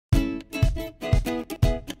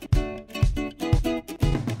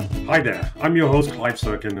Hi there, I'm your host Clive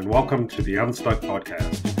Serkin, and welcome to the Unstuck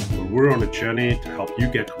podcast, where we're on a journey to help you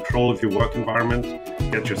get control of your work environment,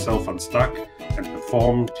 get yourself unstuck, and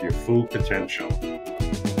perform to your full potential.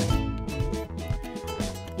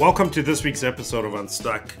 Welcome to this week's episode of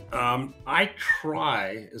Unstuck. I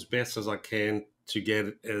try as best as I can to get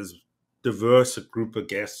as diverse a group of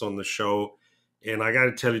guests on the show, and I got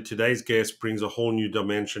to tell you, today's guest brings a whole new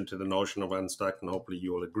dimension to the notion of Unstuck, and hopefully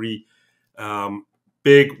you'll agree.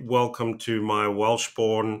 Big welcome to my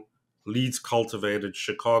Welsh-born, Leeds-cultivated,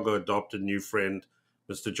 Chicago-adopted new friend,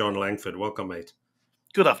 Mr. Jon Langford. Welcome, mate.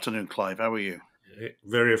 Good afternoon, Clive. How are you?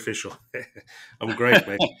 Very official. I'm great,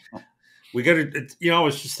 mate. We got to, I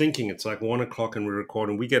was just thinking, it's like 1 o'clock and we're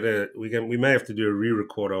recording. We may have to do a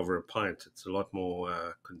re-record over a pint. It's a lot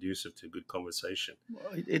more conducive to good conversation.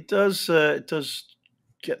 Well, it does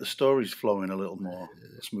get the stories flowing a little more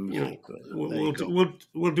smoothly.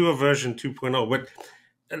 We'll do a version 2.0. But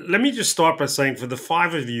let me just start by saying, for the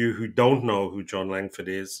five of you who don't know who Jon Langford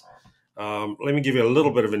is, let me give you a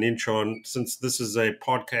little bit of an intro. And since this is a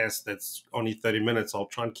podcast that's only 30 minutes, I'll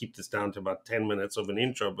try and keep this down to about 10 minutes of an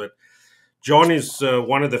intro. But Jon is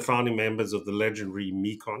one of the founding members of the legendary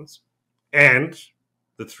Mekons and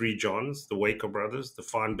the three Johns, the Waco brothers, the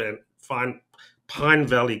Pine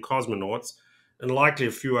Valley Cosmonauts, and likely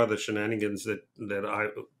a few other shenanigans that I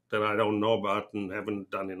don't know about and haven't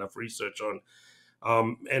done enough research on.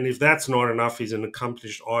 And if that's not enough, he's an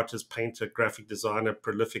accomplished artist, painter, graphic designer,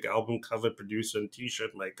 prolific album cover producer, and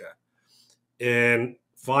T-shirt maker. And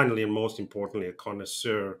finally, and most importantly, a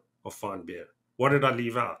connoisseur of fine beer. What did I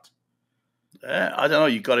leave out? I don't know.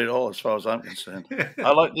 You got it all as far as I'm concerned.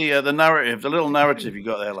 I like the narrative, the little narrative you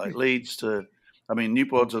got there, like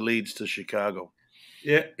Newport to Leeds to Chicago.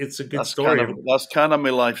 Yeah, it's a good story. That's kind of my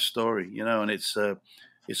life story, and it's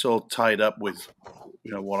all tied up with,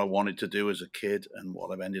 what I wanted to do as a kid and what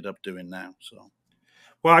I've ended up doing now. So,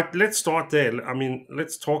 well, let's start there.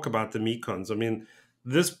 Let's talk about the Mekons.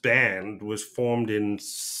 This band was formed in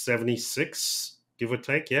 76, give or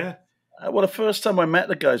take, yeah? Well, the first time I met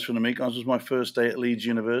the guys from the Mekons was my first day at Leeds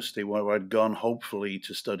University, where I'd gone hopefully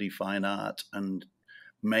to study fine art and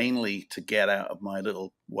mainly to get out of my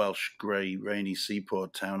little Welsh grey rainy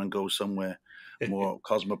seaport town and go somewhere more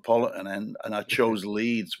cosmopolitan. And I chose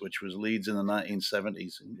Leeds, which was Leeds in the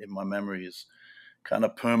 1970s, in my memory, is kind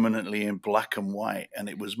of permanently in black and white. And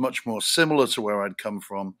it was much more similar to where I'd come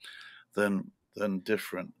from than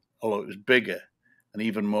different, although it was bigger and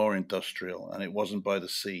even more industrial, and it wasn't by the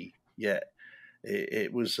sea yet.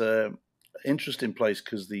 It was an interesting place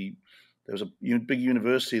because there was a big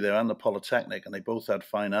university there and the Polytechnic, and they both had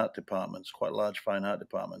fine art departments, quite large fine art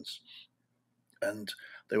departments. And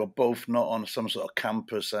they were both not on some sort of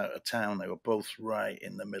campus out of town. They were both right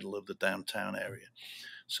in the middle of the downtown area.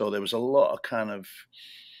 So there was a lot of kind of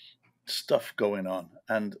stuff going on.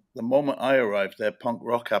 And the moment I arrived there, punk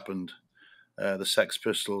rock happened. The Sex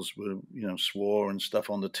Pistols were, swore and stuff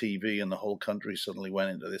on the TV, and the whole country suddenly went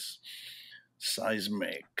into this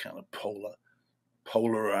seismic kind of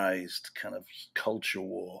polarized kind of culture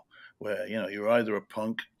war where, you're either a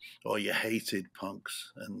punk or you hated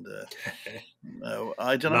punks. And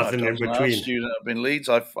I don't know. Nothing in between. Student up in Leeds,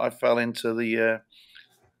 I fell into the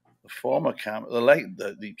former camp, the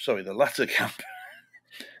latter camp.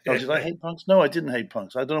 Oh, did I hate punks? No, I didn't hate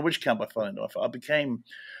punks. I don't know which camp I fell into. I became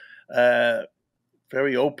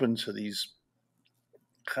very open to these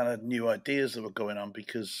kind of new ideas that were going on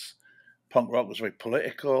because punk rock was very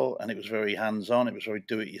political and it was very hands-on. It was very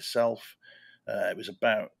do-it-yourself. It was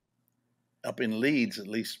about, up in Leeds at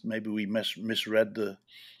least, maybe we misread the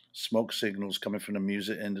smoke signals coming from the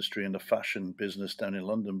music industry and the fashion business down in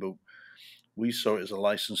London, but we saw it as a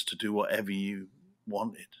license to do whatever you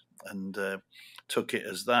wanted and took it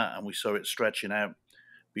as that, and we saw it stretching out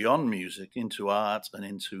beyond music into art and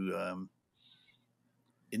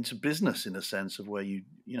into business, in a sense of where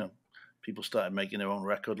people started making their own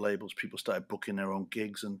record labels, people started booking their own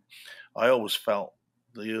gigs. And I always felt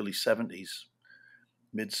the early 70s,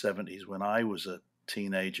 mid 70s, when I was a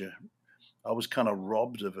teenager, I was kind of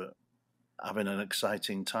robbed of it, having an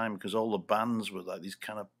exciting time, because all the bands were like these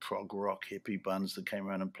kind of prog rock hippie bands that came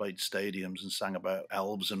around and played stadiums and sang about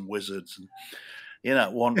elves and wizards, and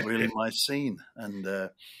it wasn't really my scene. And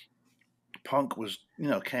punk was,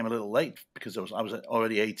 came a little late because I was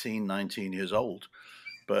already 18, 19 years old.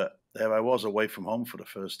 But there I was, away from home for the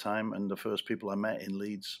first time, and the first people I met in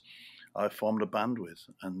Leeds, I formed a band with.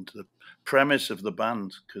 And the premise of the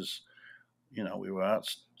band, because, we were art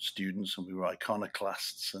students and we were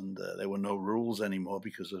iconoclasts, and there were no rules anymore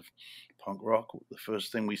because of punk rock. The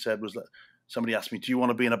first thing we said was that somebody asked me, do you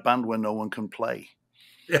want to be in a band where no one can play?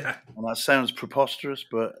 Yeah. And that sounds preposterous,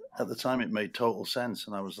 but at the time it made total sense.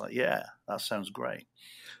 And I was like, yeah, that sounds great.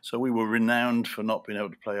 So we were renowned for not being able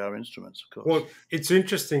to play our instruments, of course. Well, it's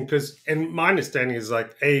interesting because, and my understanding is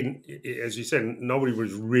like, A, as you said, nobody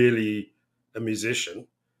was really a musician.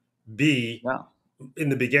 B, Yeah. in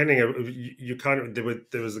the beginning, you kind of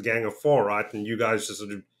there was a gang of four, right? And you guys just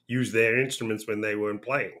sort of used their instruments when they weren't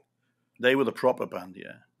playing. They were the proper band,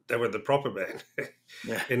 yeah. They were the proper band.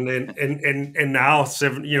 Yeah. And then and now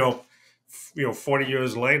 40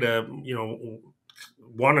 years later,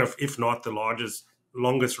 one of, if not the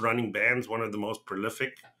longest running bands, one of the most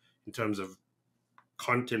prolific in terms of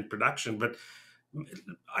content production. But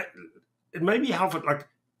I, it may be helpful, like,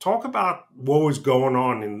 talk about what was going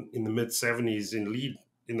on in the mid 70s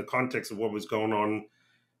in the context of what was going on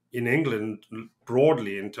in England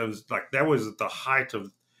broadly, in terms, like, that was at the height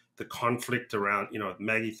of the conflict around,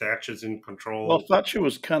 Maggie Thatcher's in Well, control. Thatcher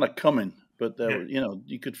was kind of coming, but there Yeah. were,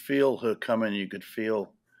 you could feel her coming. You could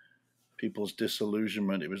feel people's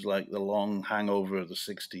disillusionment. It was like the long hangover of the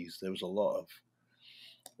 60s. There was a lot of,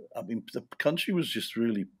 I mean, the country was just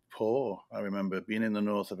really poor. I remember being in the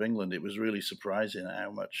north of England. It was really surprising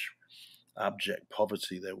how much abject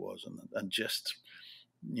poverty there was, and just,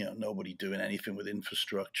 nobody doing anything with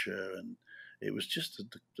infrastructure. And it was just,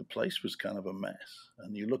 the place was kind of a mess.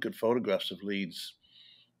 And you look at photographs of Leeds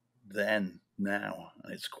then, now,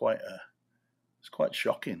 and it's quite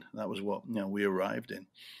shocking. That was what we arrived in.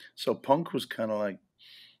 So punk was kind of like,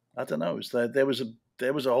 I don't know. It was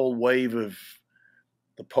there was a whole wave of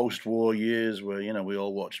the post-war years where we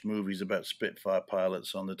all watched movies about Spitfire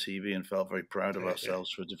pilots on the TV and felt very proud of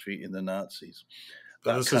ourselves for defeating the Nazis.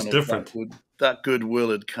 But this is different. That goodwill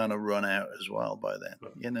had kind of run out as well by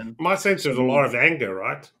then. My sense, there's a lot of anger,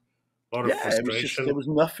 right? A lot of frustration. There was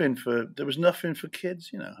nothing for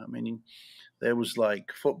kids. I mean, there was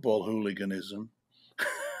like football hooliganism.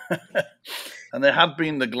 And there had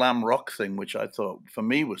been the glam rock thing, which I thought for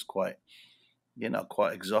me was quite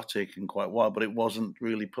exotic and quite wild, but it wasn't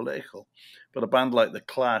really political. But a band like The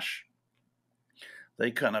Clash,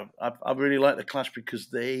 I really like The Clash because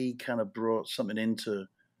they kind of brought something into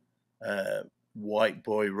white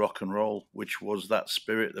boy rock and roll, which was that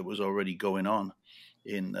spirit that was already going on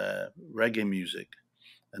in reggae music.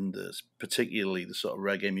 And particularly the sort of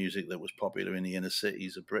reggae music that was popular in the inner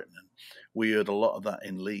cities of Britain. And we heard a lot of that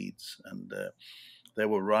in Leeds. And there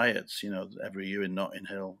were riots, every year in Notting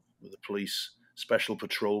Hill, where the police special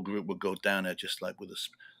patrol group would go down there just like with a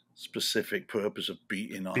specific purpose of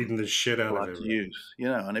beating the shit out black of youth.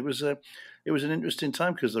 And it was an interesting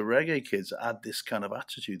time because the reggae kids had this kind of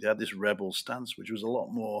attitude. They had this rebel stance, which was a lot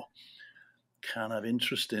more kind of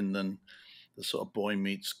interesting than the sort of boy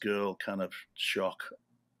meets girl kind of shock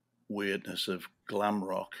weirdness of glam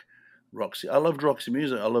rock, Roxy. I loved Roxy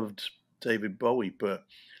music. I loved David Bowie, but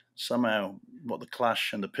somehow what the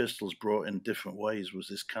Clash and the Pistols brought in different ways was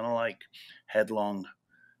this kind of like headlong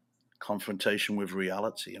confrontation with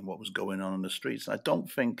reality and what was going on in the streets. And I don't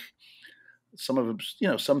think some of them,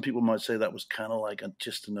 some people might say that was kind of like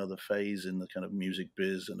just another phase in the kind of music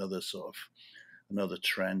biz, another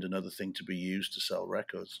trend, another thing to be used to sell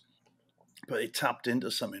records. But it tapped into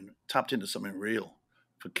something real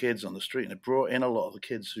for kids on the street, and it brought in a lot of the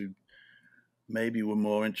kids who maybe were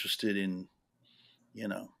more interested in,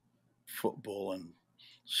 football and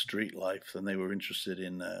street life than they were interested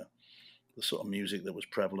in the sort of music that was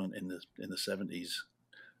prevalent in the 70s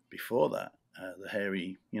before that, the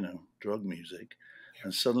hairy, drug music.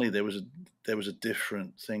 And suddenly there was a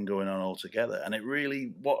different thing going on altogether. And it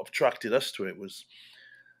really, what attracted us to it was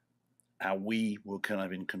how we were kind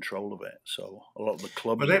of in control of it. So a lot of the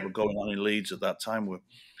clubs that were going on in Leeds at that time were,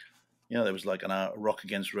 there was like a Rock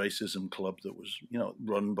Against Racism club that was,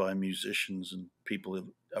 run by musicians and people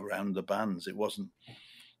around the bands. It wasn't,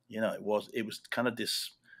 it was kind of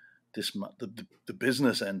the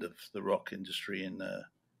business end of the rock industry in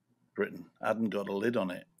Britain hadn't got a lid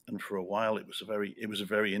on it. And for a while it was a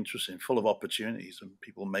very interesting, full of opportunities and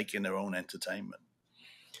people making their own entertainment.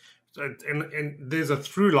 And there's a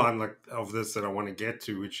through line of this that I want to get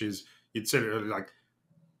to, which is, you'd said earlier,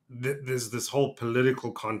 there's this whole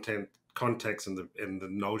political context and the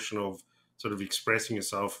notion of sort of expressing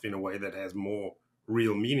yourself in a way that has more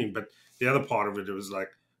real meaning. But the other part of it was like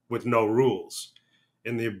with no rules,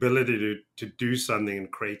 and the ability to do something and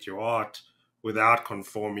create your art without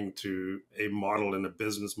conforming to a model and a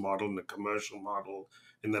business model and a commercial model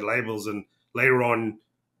in the labels. And later on,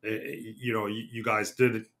 you guys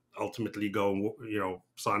did ultimately go and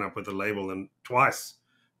sign up with a label, and twice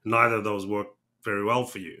neither of those worked very well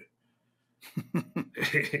for you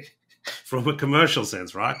from a commercial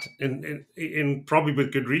sense, right? And probably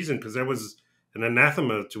with good reason, because there was an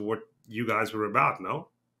anathema to what you guys were about, no?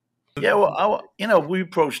 Yeah, well, we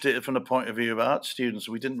approached it from the point of view of art students.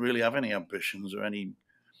 We didn't really have any ambitions or any.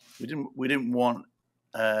 We didn't want.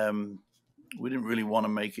 We didn't really want to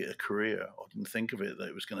make it a career, or didn't think of it that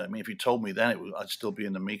it was going to. I mean, if you told me then I'd still be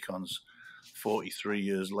in the Mekons 43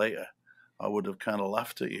 years later, I would have kind of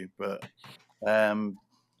laughed at you. But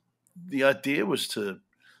the idea was to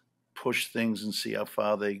push things and see how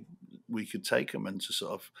far we could take them, and to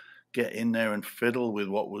sort of get in there and fiddle with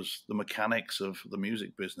what was the mechanics of the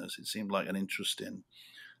music business. It seemed like an interesting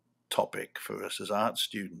topic for us as art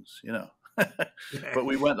students, you know. But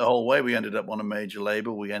we went the whole way. We ended up on a major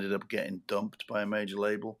label. We ended up getting dumped by a major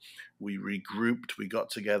label. We regrouped. We got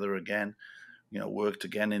together again, you know, worked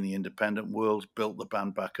again in the independent world, built the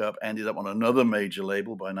band back up, ended up on another major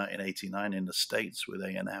label by 1989 in the States with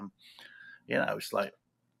A&M. You know, it's like,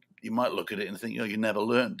 you might look at it and think, you never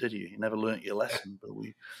learned, did you? You never learned your lesson. But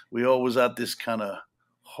we always had this kind of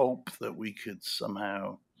hope that we could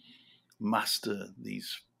somehow master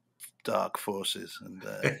these dark forces and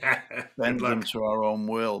bend them to our own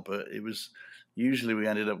will. But it was usually we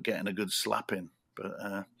ended up getting a good slapping. But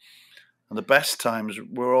and the best times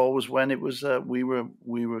were always when it was we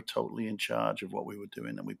were totally in charge of what we were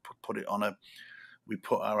doing, and we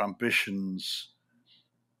put our ambitions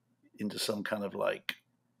into some kind of like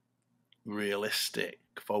realistic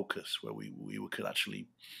focus where we could actually,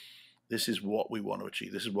 this is what we want to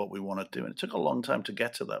achieve, this is what we want to do. And it took a long time to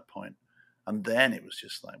get to that point. And then it was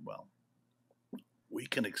just like, well, we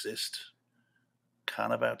can exist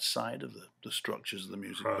kind of outside of the structures of the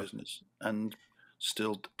music business and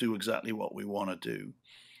still do exactly what we want to do,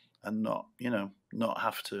 and not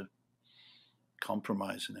have to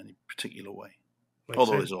compromise in any particular way.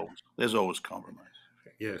 Although there's always compromise.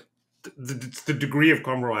 Yeah. The degree of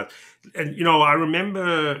compromise. And, I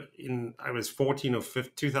remember I was 14 or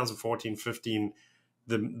 15, 2014, 15,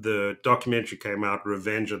 the documentary came out,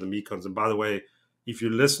 Revenge of the Mekons. And by the way, if you're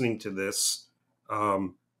listening to this,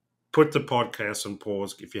 put the podcast on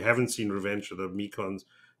pause. If you haven't seen Revenge of the Mekons,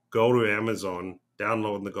 go to Amazon,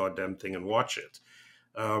 download the goddamn thing and watch it.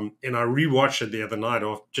 And I rewatched it the other night,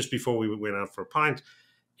 just before we went out for a pint.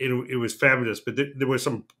 It was fabulous, but there were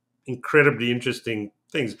some incredibly interesting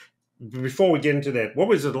things. Before we get into that, what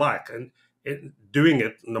was it like and doing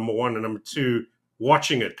it, number one, and number two,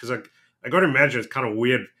 watching it? Because I got to imagine it's kind of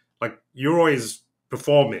weird. Like, you're always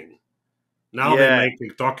performing. Now they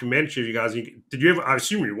make a documentary of you guys. Did you ever? I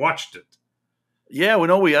assume you watched it. Yeah,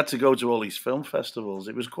 we had to go to all these film festivals.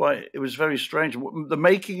 It was very strange. The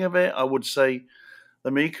making of it, I would say, the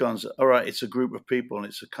Mekons, all right, it's a group of people, and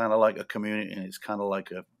it's kind of like a community, and it's kind of like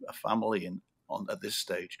a family at this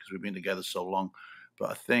stage, because we've been together so long. But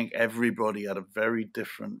I think everybody had a very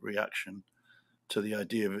different reaction to the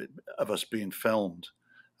idea of us being filmed.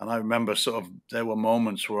 And I remember there were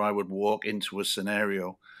moments where I would walk into a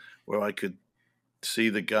scenario where I could see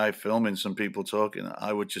the guy filming some people talking.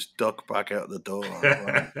 I would just duck back out the door.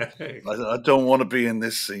 I don't want to be in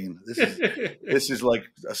this scene. This is like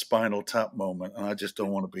a Spinal Tap moment, and I just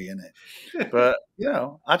don't want to be in it. But,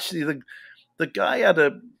 actually the guy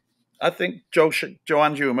I think Joe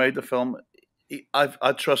Andrew, who made the film,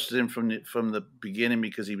 I trusted him from the beginning,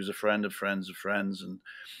 because he was a friend of friends of friends, and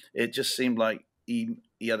it just seemed like he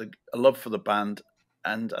had a love for the band,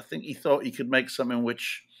 and I think he thought he could make something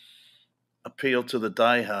which appealed to the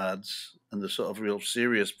diehards and the sort of real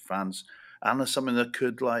serious fans, and something that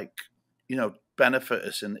could benefit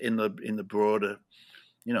us in the broader,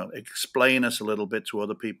 explain us a little bit to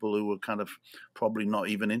other people who were kind of probably not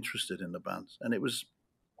even interested in the band. And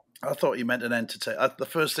I thought he meant an entertainment. The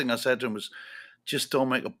first thing I said to him was, just don't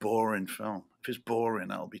make a boring film. If it's boring,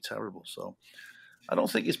 that'll be terrible. So I don't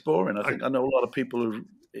think it's boring. I know a lot of people who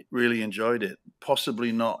really enjoyed it.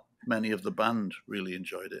 Possibly not many of the band really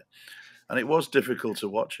enjoyed it. And it was difficult to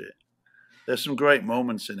watch it. There's some great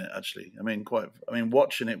moments in it, actually.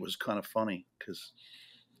 Watching it was kind of funny, because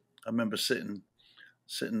I remember sitting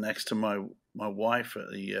next to my wife at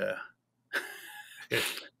the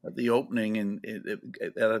at the opening, they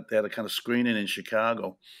had a kind of screening in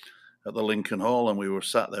Chicago at the Lincoln Hall, and we were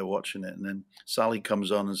sat there watching it. And then Sally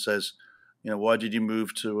comes on and says, why did you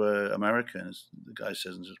move to America? And the guy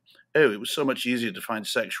says, oh, it was so much easier to find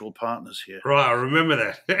sexual partners here. Right, I remember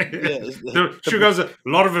that. She goes, a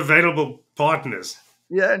lot of available partners.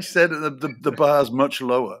 Yeah, and she said the bar's much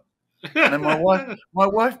lower. And then my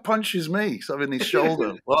wife punches me in his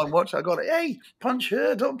shoulder while I'm watching. I go, hey, punch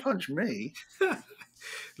her, don't punch me.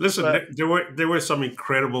 Listen, there were some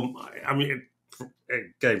incredible.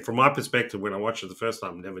 Again, from my perspective, when I watched it the first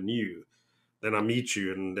time, I never knew. Then I meet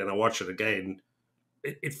you, and then I watch it again.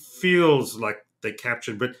 It feels like they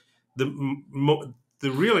captured. But the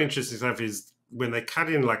the real interesting stuff is when they cut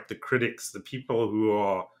in like the critics, the people who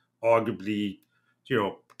are arguably,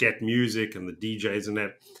 get music and the DJs and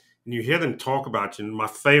that, and you hear them talk about you. And my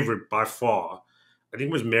favorite by far, I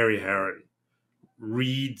think, was Mary Harron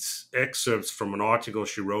reads excerpts from an article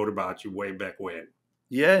she wrote about you way back when.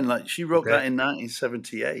 Yeah, and like she wrote Okay. that in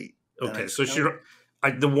 1978. Okay, so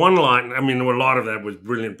the one line, I mean, a lot of that was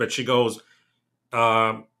brilliant, but she goes,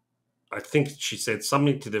 I think she said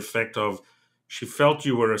something to the effect of, she felt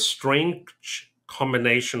you were a strange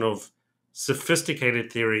combination of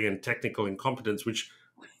sophisticated theory and technical incompetence, which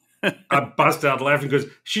I bust out laughing because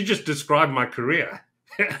she just described my career.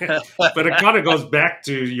 But it kind of goes back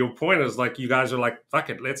to your point. Is like, you guys are like, fuck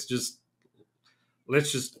it, let's just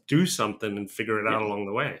do something and figure it out along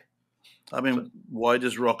the way. I mean, why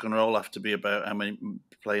does rock and roll have to be about, I mean,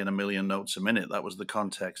 playing a million notes a minute? That was the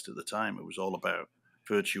context at the time. It was all about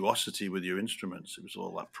virtuosity with your instruments. It was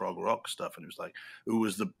all that prog rock stuff. And it was like, who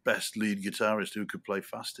was the best lead guitarist, who could play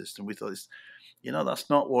fastest? And we thought, that's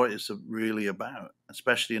not what it's really about,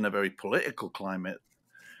 especially in a very political climate.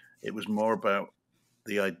 It was more about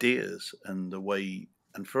the ideas and the way,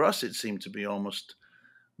 and for us, it seemed to be almost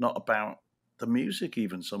not about the music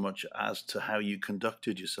even so much as to how you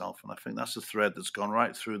conducted yourself. And I think that's a thread that's gone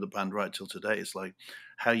right through the band right till today. It's like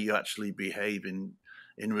how you actually behave in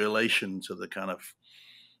relation to the kind of,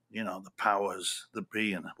 the powers that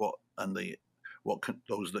be and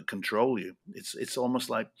those that control you. It's almost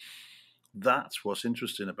like that's what's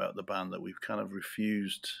interesting about the band, that we've kind of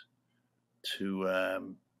refused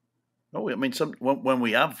to, when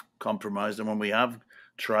we have compromised and when we have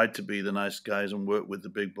tried to be the nice guys and work with the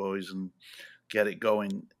big boys and get it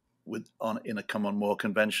going in a more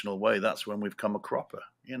conventional way, that's when we've come a cropper,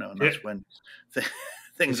 and that's when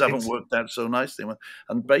things haven't worked out so nicely.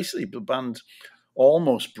 And basically the band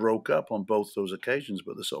almost broke up on both those occasions,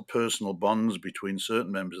 but the sort of personal bonds between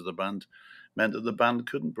certain members of the band meant that the band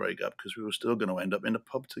couldn't break up because we were still going to end up in a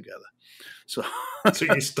pub together. So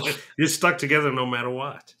you're stuck together no matter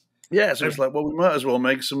what. Yeah, so it's like, well, we might as well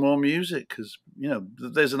make some more music because,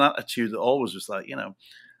 there's an attitude that always was like,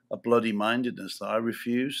 a bloody mindedness that I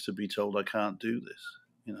refuse to be told I can't do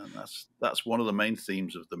this. That's one of the main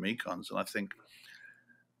themes of the Mekons. And I think,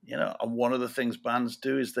 and one of the things bands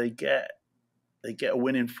do is they get a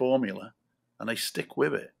winning formula and they stick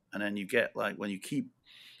with it. And then you get like, when you keep,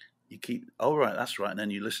 oh, right, that's right. And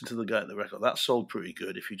then you listen to the guy at the record, that sold pretty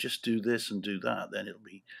good. If you just do this and do that, then it'll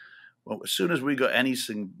be, well, as soon as we got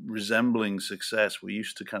anything resembling success, we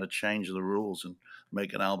used to kind of change the rules and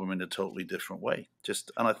make an album in a totally different way.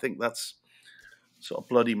 And I think that's sort of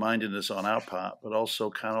bloody mindedness on our part, but also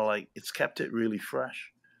kind of like it's kept it really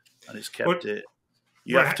fresh, and it's kept it.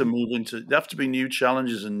 You have to move into. There have to be new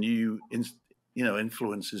challenges and new,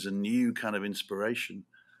 influences and new kind of inspiration,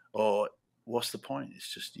 or what's the point?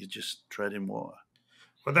 It's just you're just treading water.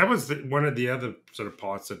 Well, that was one of the other sort of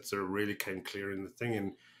parts that sort of really came clear in the thing,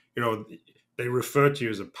 and they refer to you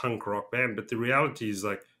as a punk rock band, but the reality is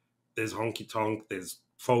like there's honky tonk, there's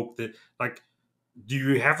folk. That like, do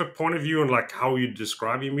you have a point of view on like how you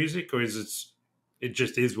describe your music, or is it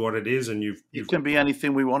just is what it is, and it can be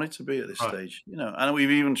anything we want it to be at this stage, And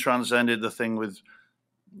we've even transcended the thing with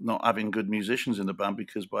not having good musicians in the band,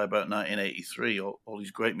 because by about 1983, all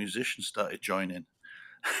these great musicians started joining.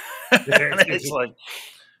 And it's like,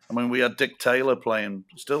 I mean, we had Dick Taylor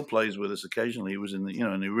still plays with us occasionally. He was in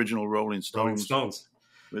in the original Rolling Stones.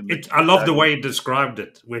 I love the way he described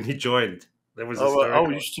it when he joined. That was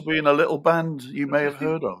he used to be in a little band you may have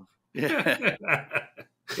heard of. Yeah.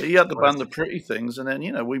 But he had the band The Pretty Things, and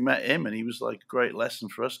then, we met him, and he was like a great lesson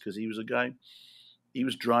for us because he was a guy, he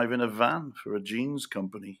was driving a van for a jeans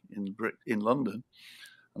company in London.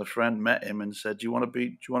 And a friend met him and said, do you want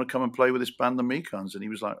to come and play with this band, the Mekons? And he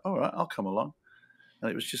was like, all right, I'll come along. And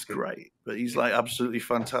it was just great. But he's like absolutely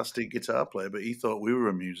fantastic guitar player, but he thought we were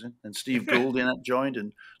amusing. And Steve Goulding joined,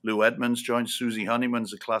 and Lou Edmonds joined. Susie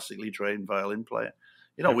Honeyman's a classically trained violin player.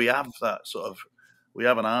 We have that we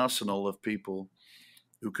have an arsenal of people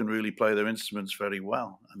who can really play their instruments very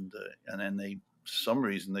well. And then for some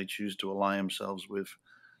reason, they choose to ally themselves with,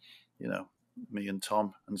 me and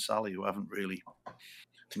Tom and Sally, who haven't really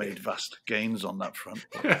made vast gains on that front.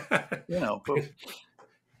 But, but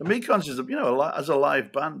the Mekons is, as a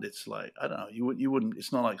live band, it's like, I don't know, you wouldn't,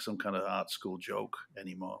 it's not like some kind of art school joke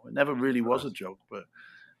anymore. It never really was a joke, but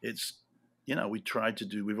it's,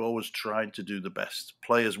 we've always tried to do the best,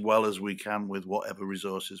 play as well as we can with whatever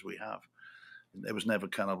resources we have. It was never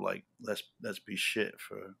kind of like, let's be shit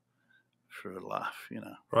for a laugh,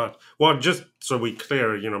 Right. Well, just so we're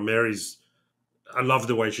clear, Mary's, I love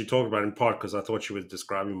the way she talked about it, in part because I thought she was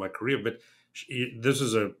describing my career, but This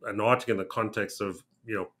is an article in the context of,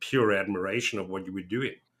 pure admiration of what you were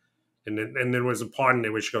doing. And there was a part in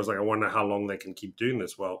there where she goes like, I wonder how long they can keep doing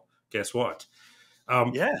this. Well, guess what?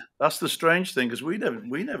 Yeah, that's the strange thing, because we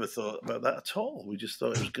never thought about that at all. We just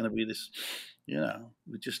thought it was going to be this,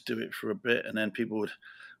 we just do it for a bit, and then people would.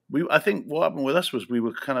 I think what happened with us was we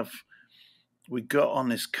got on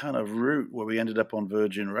this kind of route where we ended up on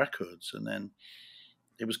Virgin Records, and then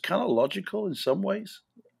it was kind of logical in some ways.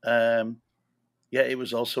 Yeah, it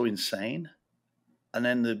was also insane. And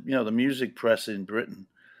then the music press in Britain,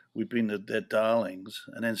 we've been their darlings,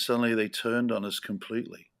 and then suddenly they turned on us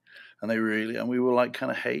completely. And we were like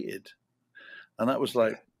kind of hated, and that was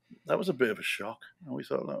a bit of a shock. And we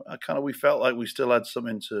thought, we felt like we still had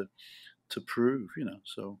something to prove,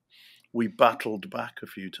 So we battled back a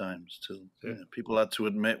few times till people had to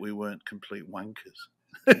admit we weren't complete wankers.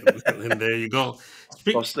 And there you go.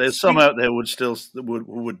 There's some out there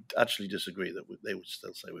would actually disagree, that they would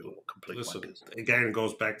still say we were complete wankers. Again, it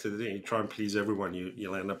goes back to you try and please everyone,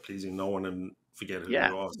 you'll end up pleasing no one and forget who you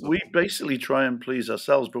are. So. We basically try and please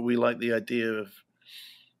ourselves, but we like the idea of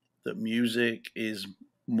that music is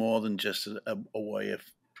more than just a way of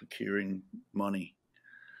procuring money.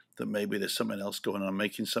 That maybe there's something else going on,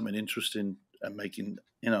 making something interesting, and making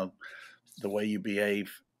the way you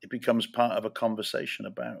behave. It becomes part of a conversation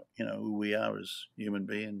about who we are as human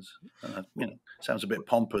beings. And sounds a bit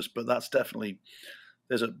pompous, but that's definitely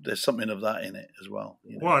there's something of that in it as well.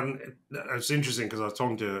 Well, and it's interesting because I was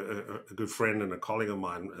talking to a good friend and a colleague of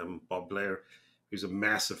mine, Bob Blair, who's a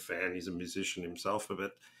massive fan. He's a musician himself a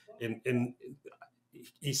bit. And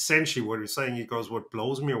essentially what he's saying, he goes, what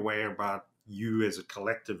blows me away about you as a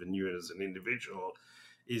collective and you as an individual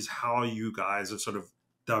is how you guys have sort of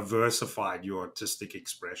diversified your artistic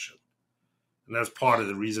expression. And that's part of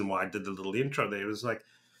the reason why I did the little intro there. It was like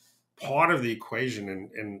part of the equation,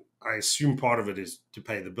 and I assume part of it is to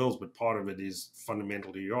pay the bills, but part of it is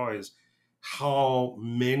fundamental to you are, is how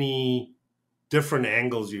many different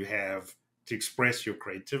angles you have to express your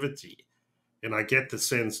creativity. And I get the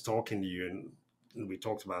sense talking to you, and we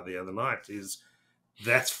talked about the other night, is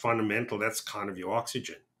that's fundamental. That's kind of your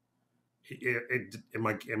oxygen. Am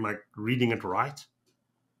I reading it right?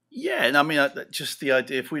 Yeah, and I mean, just the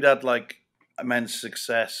idea, if we'd had like immense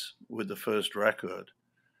success with the first record,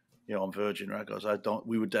 on Virgin Records,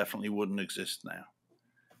 we definitely wouldn't exist now.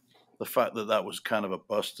 The fact that was kind of a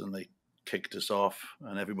bust and they kicked us off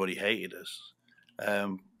and everybody hated us,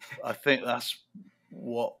 I think that's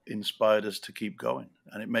what inspired us to keep going,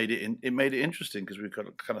 and it made it interesting because we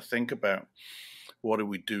could kind of think about what did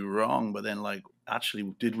we do wrong, but then like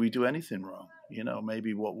actually did we do anything wrong?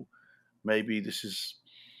 Maybe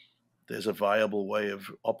there's a viable way of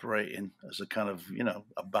operating as a kind of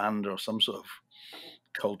a band or some sort of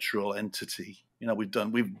cultural entity.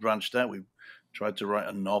 We've branched out. We've tried to write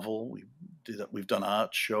a novel. We've done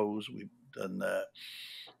art shows. We've done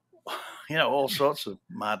all sorts of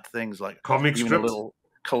mad things, like comic strips, little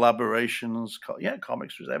collaborations.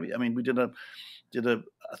 Comic strips. I mean, we did a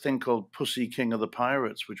thing called Pussy King of the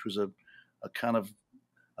Pirates, which was a kind of,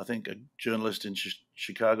 I think a journalist in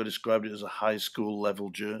Chicago described it as a high school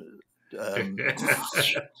level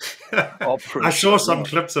opera. I saw some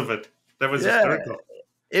clips of it. That was hysterical.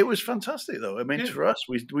 It was fantastic, though. I mean, for us,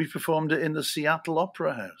 we performed it in the Seattle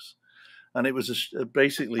Opera House, and it was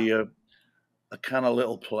basically a kind of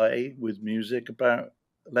little play with music about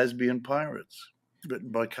lesbian pirates,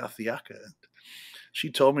 written by Kathy Acker. And she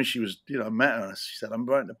told me she was, met her, and she said, "I'm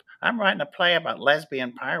writing a play about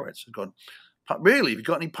lesbian pirates." I go, "Really? Have you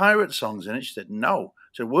got any pirate songs in it?" She said, "No."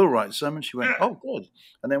 I said, "We'll write some." And she went, "Oh, good."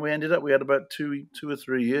 And then we had about two or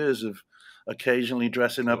 3 years of occasionally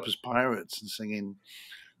dressing up as pirates and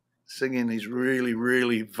singing these really,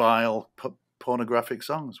 really vile pornographic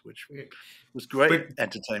songs, which was great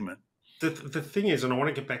entertainment. The thing is, and I want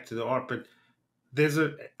to get back to the art, but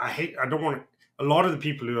a lot of the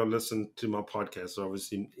people who listen to my podcast are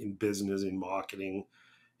obviously in business, in marketing,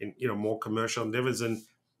 in more commercial endeavors, and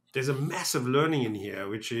there's a massive learning in here,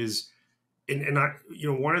 which is, and I,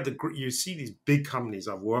 one of you see these big companies.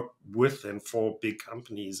 I've worked with and for big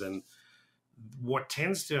companies, and what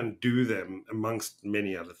tends to undo them, amongst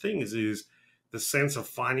many other things, is the sense of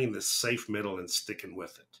finding the safe middle and sticking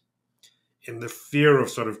with it, and the fear of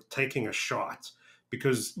sort of taking a shot,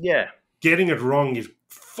 because getting it wrong is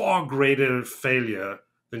far greater failure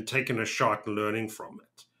than taking a shot and learning from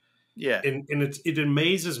it. Yeah, and it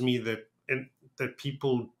amazes me that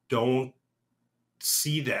people don't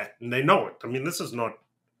see that, and they know it. I mean, this is not,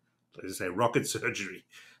 let's say, rocket surgery.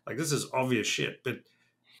 Like, this is obvious shit, but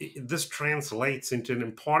this translates into,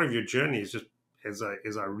 and part of your journey is just, as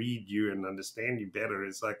I read you and understand you better,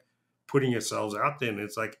 is like putting yourselves out there, and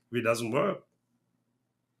it's like, if it doesn't work,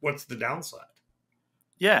 what's the downside?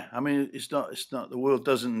 Yeah, I mean, it's not. The world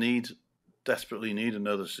doesn't desperately need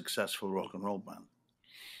another successful rock and roll band.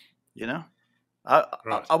 You know,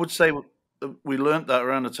 Right. I would say we learned that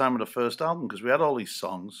around the time of the first album, because we had all these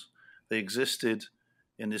songs. They existed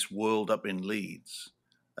in this world up in Leeds.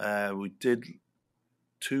 We did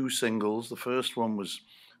 2 singles. The first one was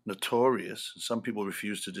notorious. Some people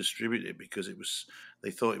refused to distribute it because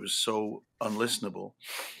they thought it was so unlistenable.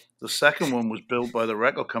 The second one was built by the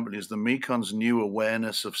record companies, the Mekons' new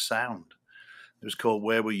awareness of sound. It was called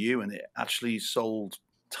Where Were You? And it actually sold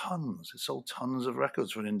tons. It sold tons of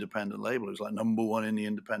records for an independent label. It was like #1 in the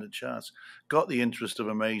independent charts. Got the interest of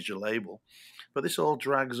a major label. But this all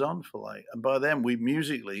drags on and by then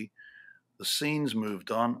musically, the scene's moved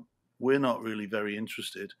on. We're not really very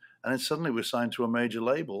interested. And then suddenly we're signed to a major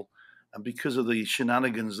label. And because of the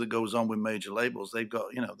shenanigans that goes on with major labels, they've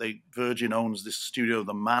got, Virgin owns this studio,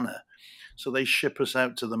 The Manor. So they ship us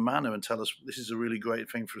out to The Manor and tell us this is a really great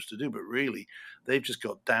thing for us to do. But really, they've just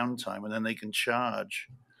got downtime, and then they can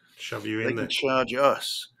Shove you in there. charge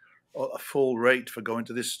us a full rate for going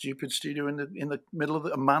to this stupid studio in the middle of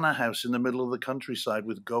a manor house in the middle of the countryside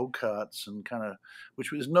with go-karts and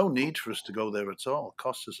which was no need for us to go there at all. It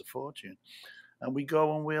cost us a fortune. And we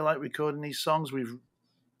go and we're like recording these songs we've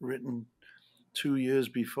written 2 years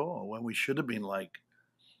before, when we should have been like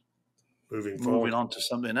moving on to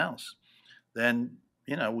something else. Then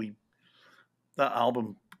that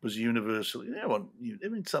album was universally,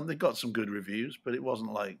 they got some good reviews, but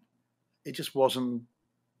it just wasn't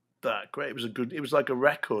that great. It was like a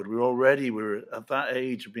record. We were at that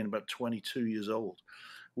age of being about 22 years old.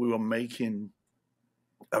 We were making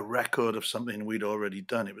a record of something we'd already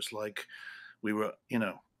done. It was like we were,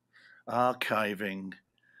 archiving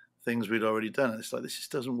things we'd already done. And it's like, this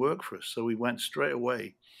just doesn't work for us. So we went straight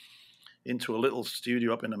away into a little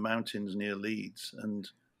studio up in the mountains near Leeds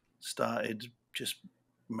and started just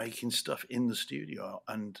making stuff in the studio.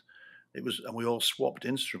 And we all swapped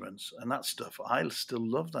instruments and that stuff. I still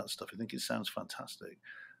love that stuff. I think it sounds fantastic.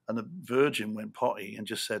 And the Virgin went potty and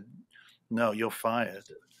just said, "No, you're fired."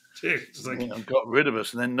 Got rid of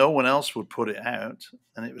us. And then no one else would put it out.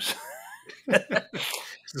 And it was,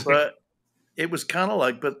 but it was kind of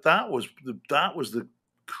like, but that was the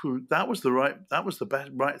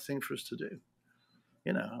right thing for us to do.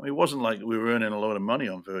 It wasn't like we were earning a lot of money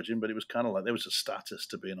on Virgin, but it was kind of like there was a status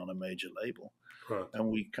to being on a major label. Right.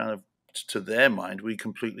 And we kind of, to their mind, we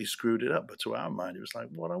completely screwed it up. But to our mind, it was like,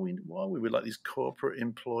 why are we? We're like these corporate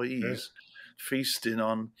employees feasting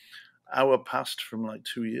on our past from like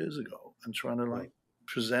 2 years ago and trying to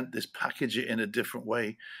package it in a different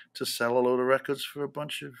way to sell a load of records for a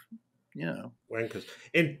bunch of, wankers.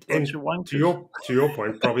 And to your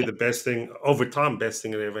point, probably the best thing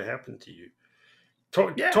that ever happened to you.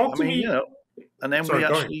 Talk to me. And then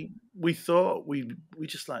we thought we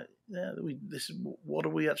just like, this is what do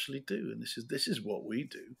we actually do? And this is what we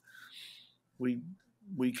do.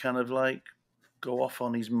 We kind of like go off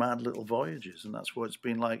on these mad little voyages, and that's what it's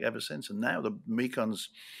been like ever since. And now the Mekons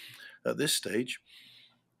at this stage,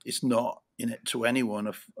 it's not in it to anyone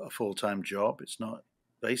a full-time job. It's not,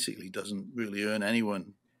 basically doesn't really earn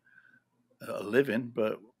anyone a living,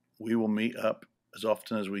 but we will meet up as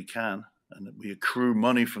often as we can, and we accrue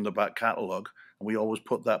money from the back catalogue, and we always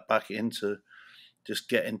put that back into just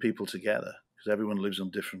getting people together, because everyone lives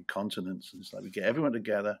on different continents, and it's like we get everyone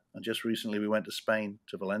together. And just recently we went to Spain,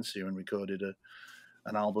 to Valencia, and recorded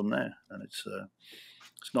an album there, and it's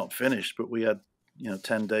not finished, but we had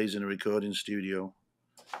 10 days in a recording studio,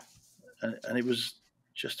 and it was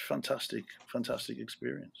just fantastic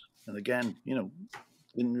experience. And again,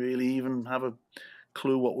 didn't really even have a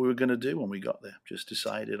clue what we were going to do when we got there. Just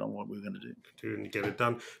decided on what we were going to do. And get it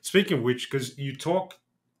done. Speaking of which, because you talk,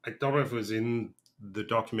 I don't know if it was in the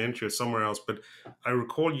documentary or somewhere else, but I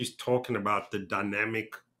recall you talking about the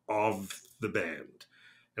dynamic of the band.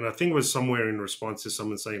 And I think it was somewhere in response to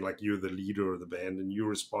someone saying, like, you're the leader of the band, and you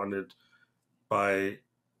responded by,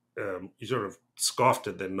 you sort of scoffed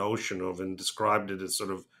at the notion of and described it as sort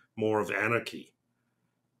of more of anarchy.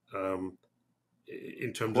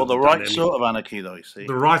 In terms of the right dynamic. Sort of anarchy, though, you see.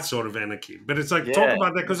 The right sort of anarchy. But it's like, talk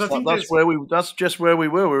about that, because I think that's just where we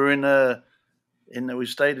were. We were we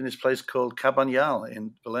stayed in this place called Cabanyal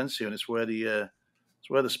in Valencia, and it's where the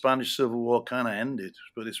Spanish Civil War kind of ended.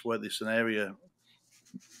 But it's an area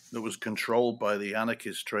that was controlled by the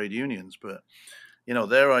anarchist trade unions. But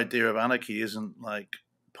their idea of anarchy isn't like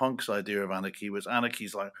punk's idea of anarchy.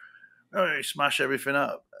 Anarchy's like, oh, smash everything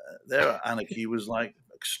up. Their anarchy was like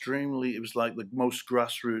it was like the most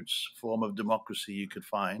grassroots form of democracy you could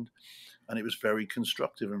find, and it was very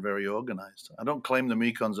constructive and very organized. I don't claim the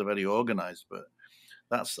Mekons are very organized, but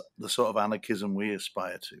that's the sort of anarchism we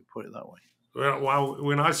aspire to, put it that way. Well,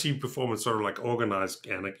 when I see performance, sort of like organized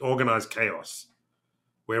chaos,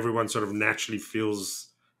 where everyone sort of naturally feels,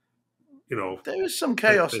 there is some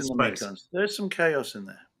chaos in the space. Mekons. There's some chaos in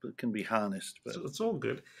there that can be harnessed. But So it's all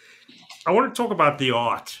good. I want to talk about the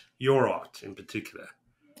art, your art in particular,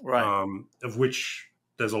 right, of which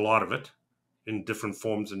there's a lot of it in different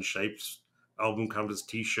forms and shapes. Album covers,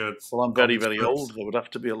 T-shirts. well, I'm very, very old. There would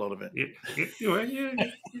have to be a lot of it. Yeah.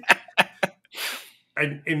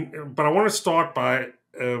 But I want to start by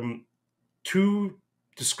two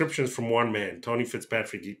descriptions from one man, Tony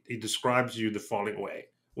Fitzpatrick. He describes you the following way,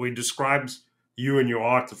 or he describes you and your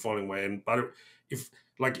art the following way. And but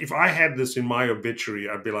if I had this in my obituary,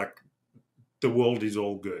 I'd be like, the world is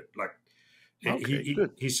all good. Like Okay,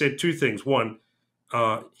 good. he said two things. One,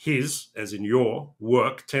 his, as in your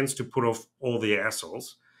work, tends to put off all the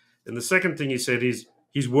assholes. And the second thing he said is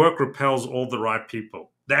his work repels all the right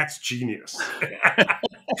people. That's genius. I've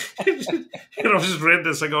just read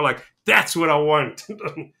this. I go like, that's what I want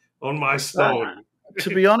on my stone. To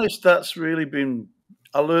be honest, that's really been.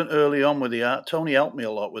 I learned early on with the art. Tony helped me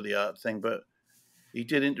a lot with the art thing, but he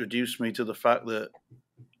did introduce me to the fact that,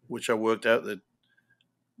 which I worked out, that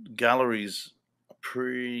galleries are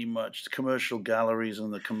pretty much, commercial galleries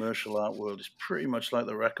and the commercial art world is pretty much like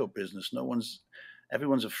the record business.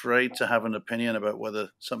 Everyone's afraid to have an opinion about whether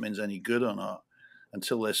something's any good or not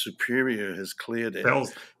until their superior has cleared it.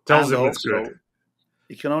 Tells them it's good.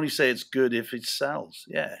 You can only say it's good if it sells.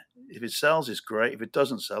 Yeah, if it sells, it's great. If it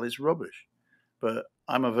doesn't sell, it's rubbish. But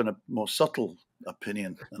I'm of a more subtle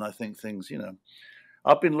opinion, and I think things,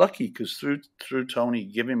 I've been lucky because through Tony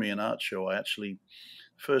giving me an art show, I actually,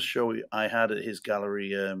 first show I had at his gallery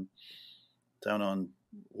down on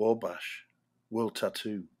Wabash, World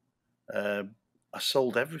Tattoo, I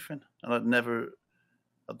sold everything, and I'd never,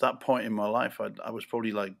 at that point in my life, I was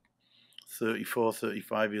probably like 34,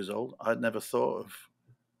 35 years old. I'd never thought of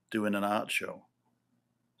doing an art show.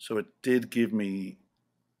 So it did give me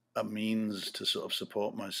a means to sort of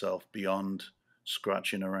support myself beyond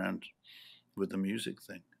scratching around with the music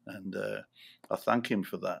thing. And I thank him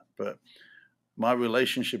for that. But my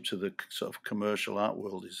relationship to the sort of commercial art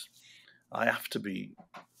world is I have to be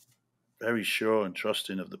very sure and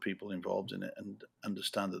trusting of the people involved in it and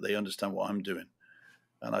understand that they understand what I'm doing.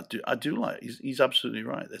 And I do like, he's absolutely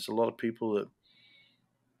right. There's a lot of people that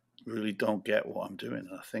really don't get what I'm doing.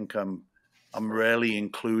 And I think I'm rarely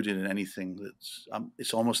included in anything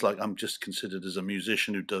it's almost like I'm just considered as a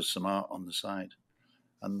musician who does some art on the side.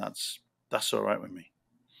 And that's all right with me.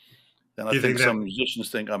 And I think some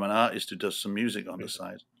musicians think I'm an artist who does some music on the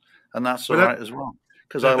side. And that's all right as well.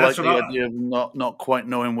 Because I like the idea of not quite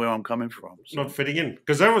knowing where I'm coming from. So. Not fitting in.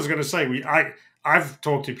 Because I was going to say, I've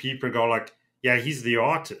talked to people who go like, yeah, he's the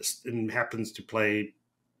artist and happens to play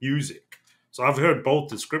music. So I've heard both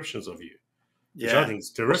descriptions of you, which I think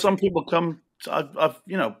is terrific. Well, some people come, I've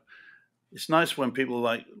it's nice when people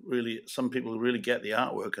some people really get the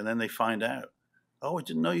artwork and then they find out, oh, I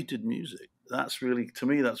didn't know you did music. That's really, to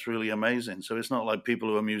me, that's really amazing. So it's not like people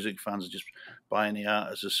who are music fans are just buying the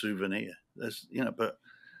art as a souvenir. There's,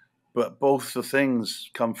 but both the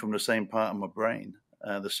things come from the same part of my brain.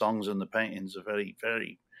 The songs and the paintings are very,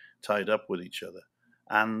 very tied up with each other.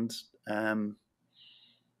 And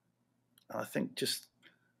I think just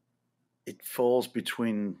it falls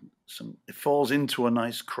into a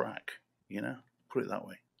nice crack, put it that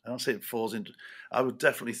way. I don't say it falls into, I would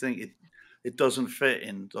definitely think it doesn't fit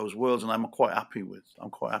in those worlds, and I'm quite happy with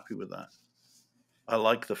that. I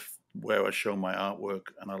like where I show my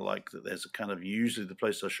artwork, and I like that there's a kind of, usually the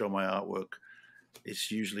place I show my artwork,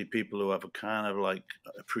 it's usually people who have a kind of like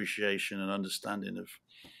appreciation and understanding of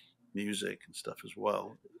music and stuff as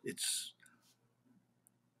well.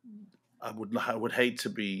 I would hate to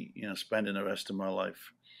be, spending the rest of my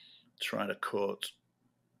life trying to court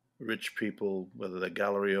rich people, whether they're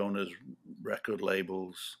gallery owners, record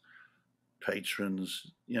labels,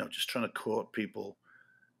 patrons, just trying to court people.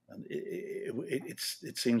 And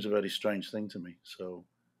it seems a very strange thing to me. So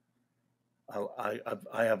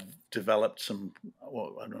I have developed some, I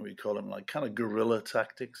don't know what you call them, like kind of guerrilla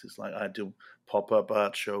tactics. It's like I do pop-up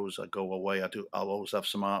art shows. I go away. I'll always have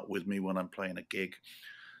some art with me when I'm playing a gig.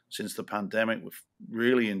 Since the pandemic, we've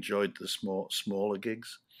really enjoyed the smaller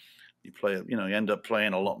gigs. You end up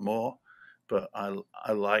playing a lot more, but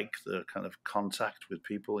I like the kind of contact with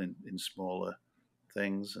people in smaller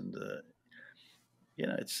things, and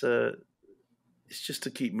it's just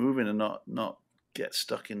to keep moving and not get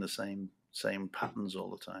stuck in the same patterns all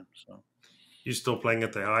the time. So, you still playing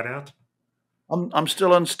at the Hideout? I'm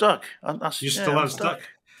still unstuck. You're still Unstuck. unstuck.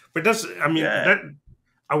 But that's, I mean, Yeah, that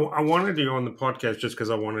I wanted you on the podcast just because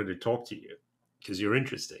I wanted to talk to you because you're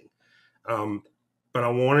interesting. Um, but I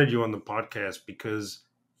wanted you on the podcast because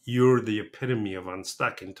you're the epitome of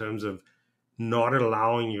unstuck in terms of not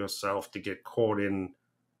allowing yourself to get caught in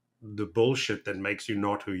the bullshit that makes you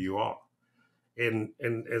not who you are. And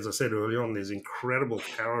as I said earlier on, there's incredible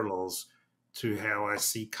parallels to how I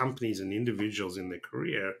see companies and individuals in their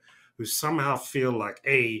career who somehow feel like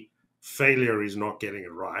failure is not getting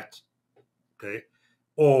it right, okay,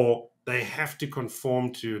 or they have to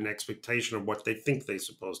conform to an expectation of what they think they're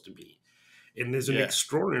supposed to be. And there's an yeah,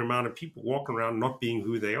 extraordinary amount of people walking around not being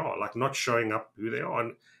who they are, like not showing up who they are.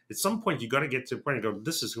 And at some point, you got to get to a point and go,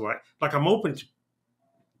 "This is who I like." I'm open to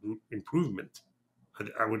improvement.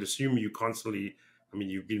 I would assume you constantly. I mean,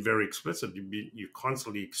 you've been very explicit. You're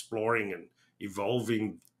constantly exploring and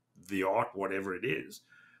evolving the art, whatever it is.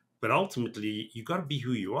 But ultimately, you got to be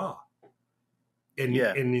who you are. And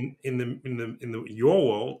yeah, in your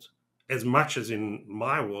world, as much as in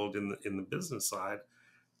my world, in the business side,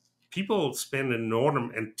 people spend an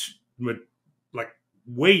enormous like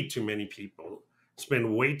way too many people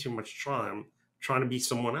spend way too much time trying to be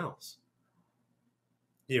someone else.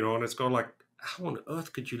 And it's gone like, how on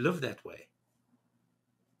earth could you live that way?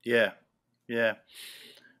 yeah, yeah.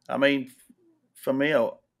 I mean, for me,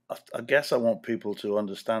 I guess I want people to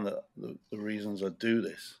understand that the reasons I do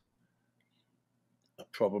this are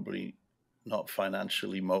probably not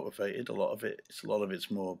financially motivated. A lot of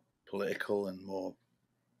it's more political and more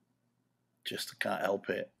just I can't help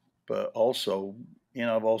it. But also,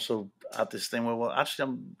 I've also had this thing where, well,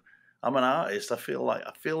 actually, I'm an artist. I feel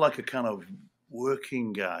like a kind of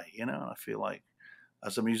working guy. I feel like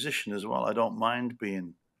as a musician as well. I don't mind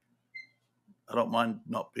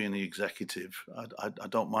not being the executive. I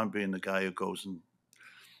don't mind being the guy who goes and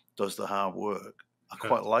does the hard work. I Yeah.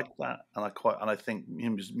 quite like that, and I think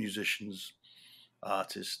musicians,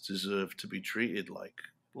 artists deserve to be treated like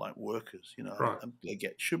workers. Right. And they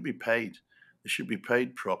should be paid. They should be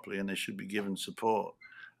paid properly, and they should be given support.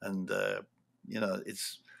 And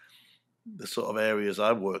it's the sort of areas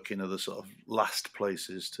I work in are the sort of last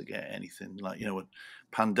places to get anything. Like with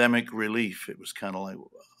pandemic relief, it was kind of like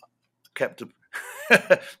kept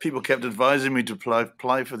people kept advising me to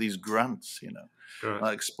apply for these grants. Right.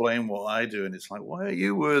 I explain what I do, and it's like, why are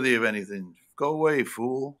you worthy of anything? Go away,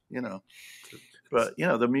 fool. But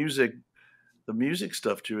the music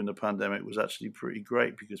stuff during the pandemic was actually pretty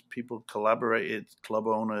great because people collaborated, club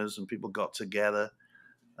owners and people got together,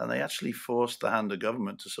 and they actually forced the hand of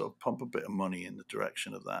government to sort of pump a bit of money in the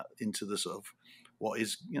direction of that into the sort of what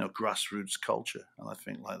is grassroots culture. And I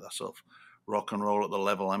think like that sort of rock and roll at the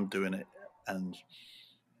level I'm doing it, and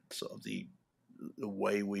sort of the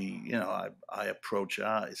way I approach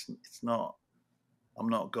art. It's not. I'm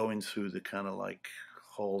not going through the kind of like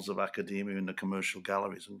halls of academia and the commercial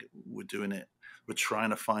galleries, and we're doing it. We're trying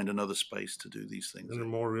to find another space to do these things In a in.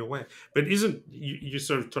 more real way. But isn't you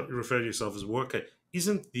sort of refer to yourself as a worker?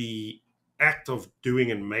 Isn't the act of doing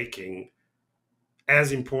and making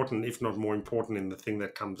as important, if not more important, in the thing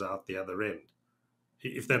that comes out the other end?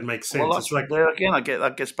 If that makes Well, sense, that's it's like there again.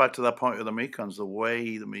 That gets back to that point of the Mekons. The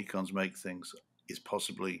way the Mekons make things is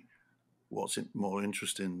possibly what's more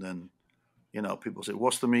interesting than people say,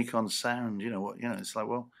 "What's the Mekon sound?" It's like,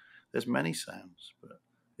 well, there's many sounds, but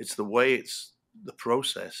it's the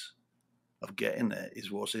process of getting there is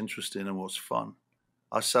what's interesting and what's fun.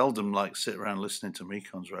 I seldom like sit around listening to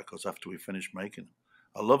Mekons records after we finish making them.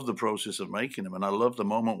 I love the process of making them, and I love the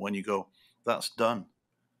moment when you go, "That's done."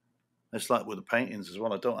 It's like with the paintings as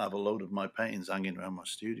well. I don't have a load of my paintings hanging around my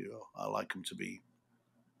studio. I like them to be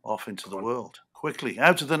off into the world quickly,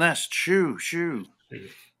 out of the nest, shoo, shoo.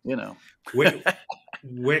 You know, where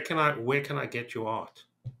where can I get your art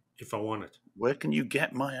if I want it? where can you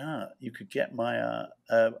get my art? You could get my art.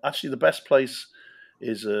 Actually, the best place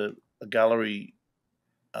is a gallery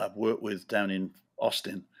I've worked with down in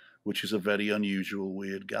Austin, which is a very unusual,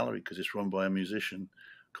 weird gallery because it's run by a musician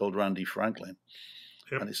called Randy Franklin.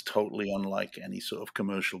 Yep. And it's totally unlike any sort of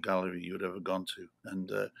commercial gallery you would ever gone to.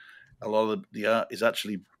 And a lot of the art is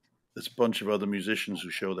actually, there's a bunch of other musicians who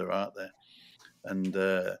show their art there. And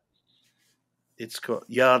it's called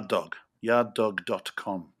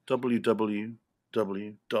yarddog.com,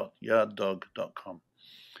 www.yarddog.com.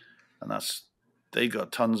 And they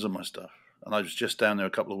got tons of my stuff. And I was just down there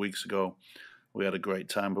a couple of weeks ago. We had a great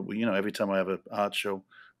time. But every time I have an art show,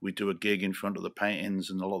 we do a gig in front of the paintings,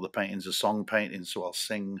 and a lot of the paintings are song paintings. So I'll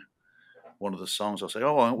sing one of the songs. I'll say,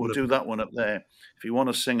 "Oh, we'll do that one up there. If you want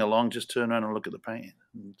to sing along, just turn around and look at the painting."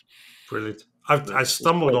 Brilliant. I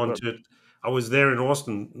stumbled onto it. I was there in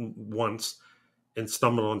Austin once, and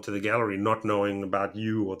stumbled onto the gallery, not knowing about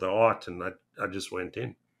you or the art, and I just went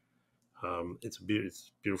in. It's a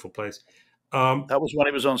beautiful place. That was when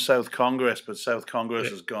it was on South Congress, but South Congress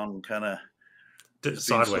has gone kind of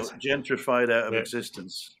sideways, gentrified out of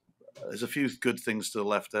existence. There's a few good things still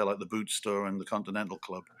left there, like the Boot Store and the Continental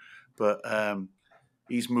Club, but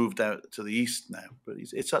he's moved out to the east now. But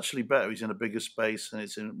it's actually better. He's in a bigger space, and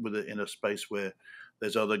it's in a space where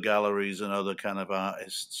there's other galleries and other kind of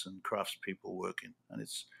artists and craftspeople working, and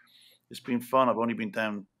it's been fun. I've only been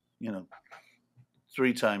down,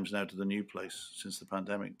 3 times now to the new place since the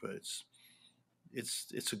pandemic, but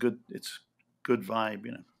it's a good vibe,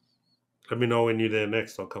 Let me know when you're there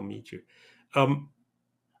next. I'll come meet you.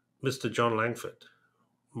 Mr. Jon Langford,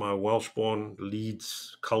 my Welsh-born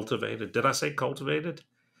Leeds cultivator. Did I say cultivated?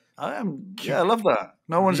 I am. Yeah, I love that.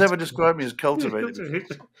 No one's ever described me as cultivated.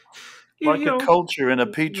 Like a culture in a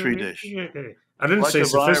petri dish. I didn't say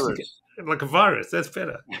sophisticated. Like a virus. That's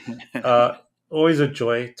better. Always a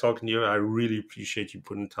joy talking to you. I really appreciate you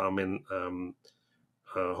putting time in.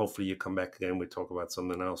 Hopefully you come back again. We talk about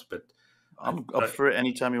something else. But I'm up for it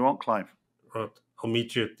anytime you want, Clive. Right. I'll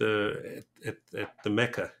meet you at the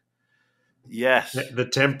Mecca. Yes. The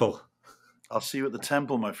temple. I'll see you at the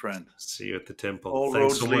temple, my friend. See you at the temple. All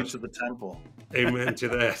Thanks roads so lead much. to the temple. Amen to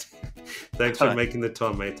that. Thanks for making the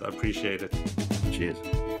time, mate. I appreciate it. Cheers.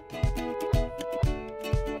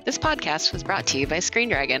 This podcast was brought to you by Screen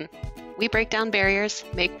Dragon. We break down barriers,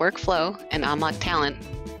 make work flow, and unlock talent.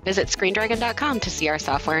 Visit ScreenDragon.com to see our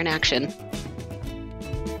software in action.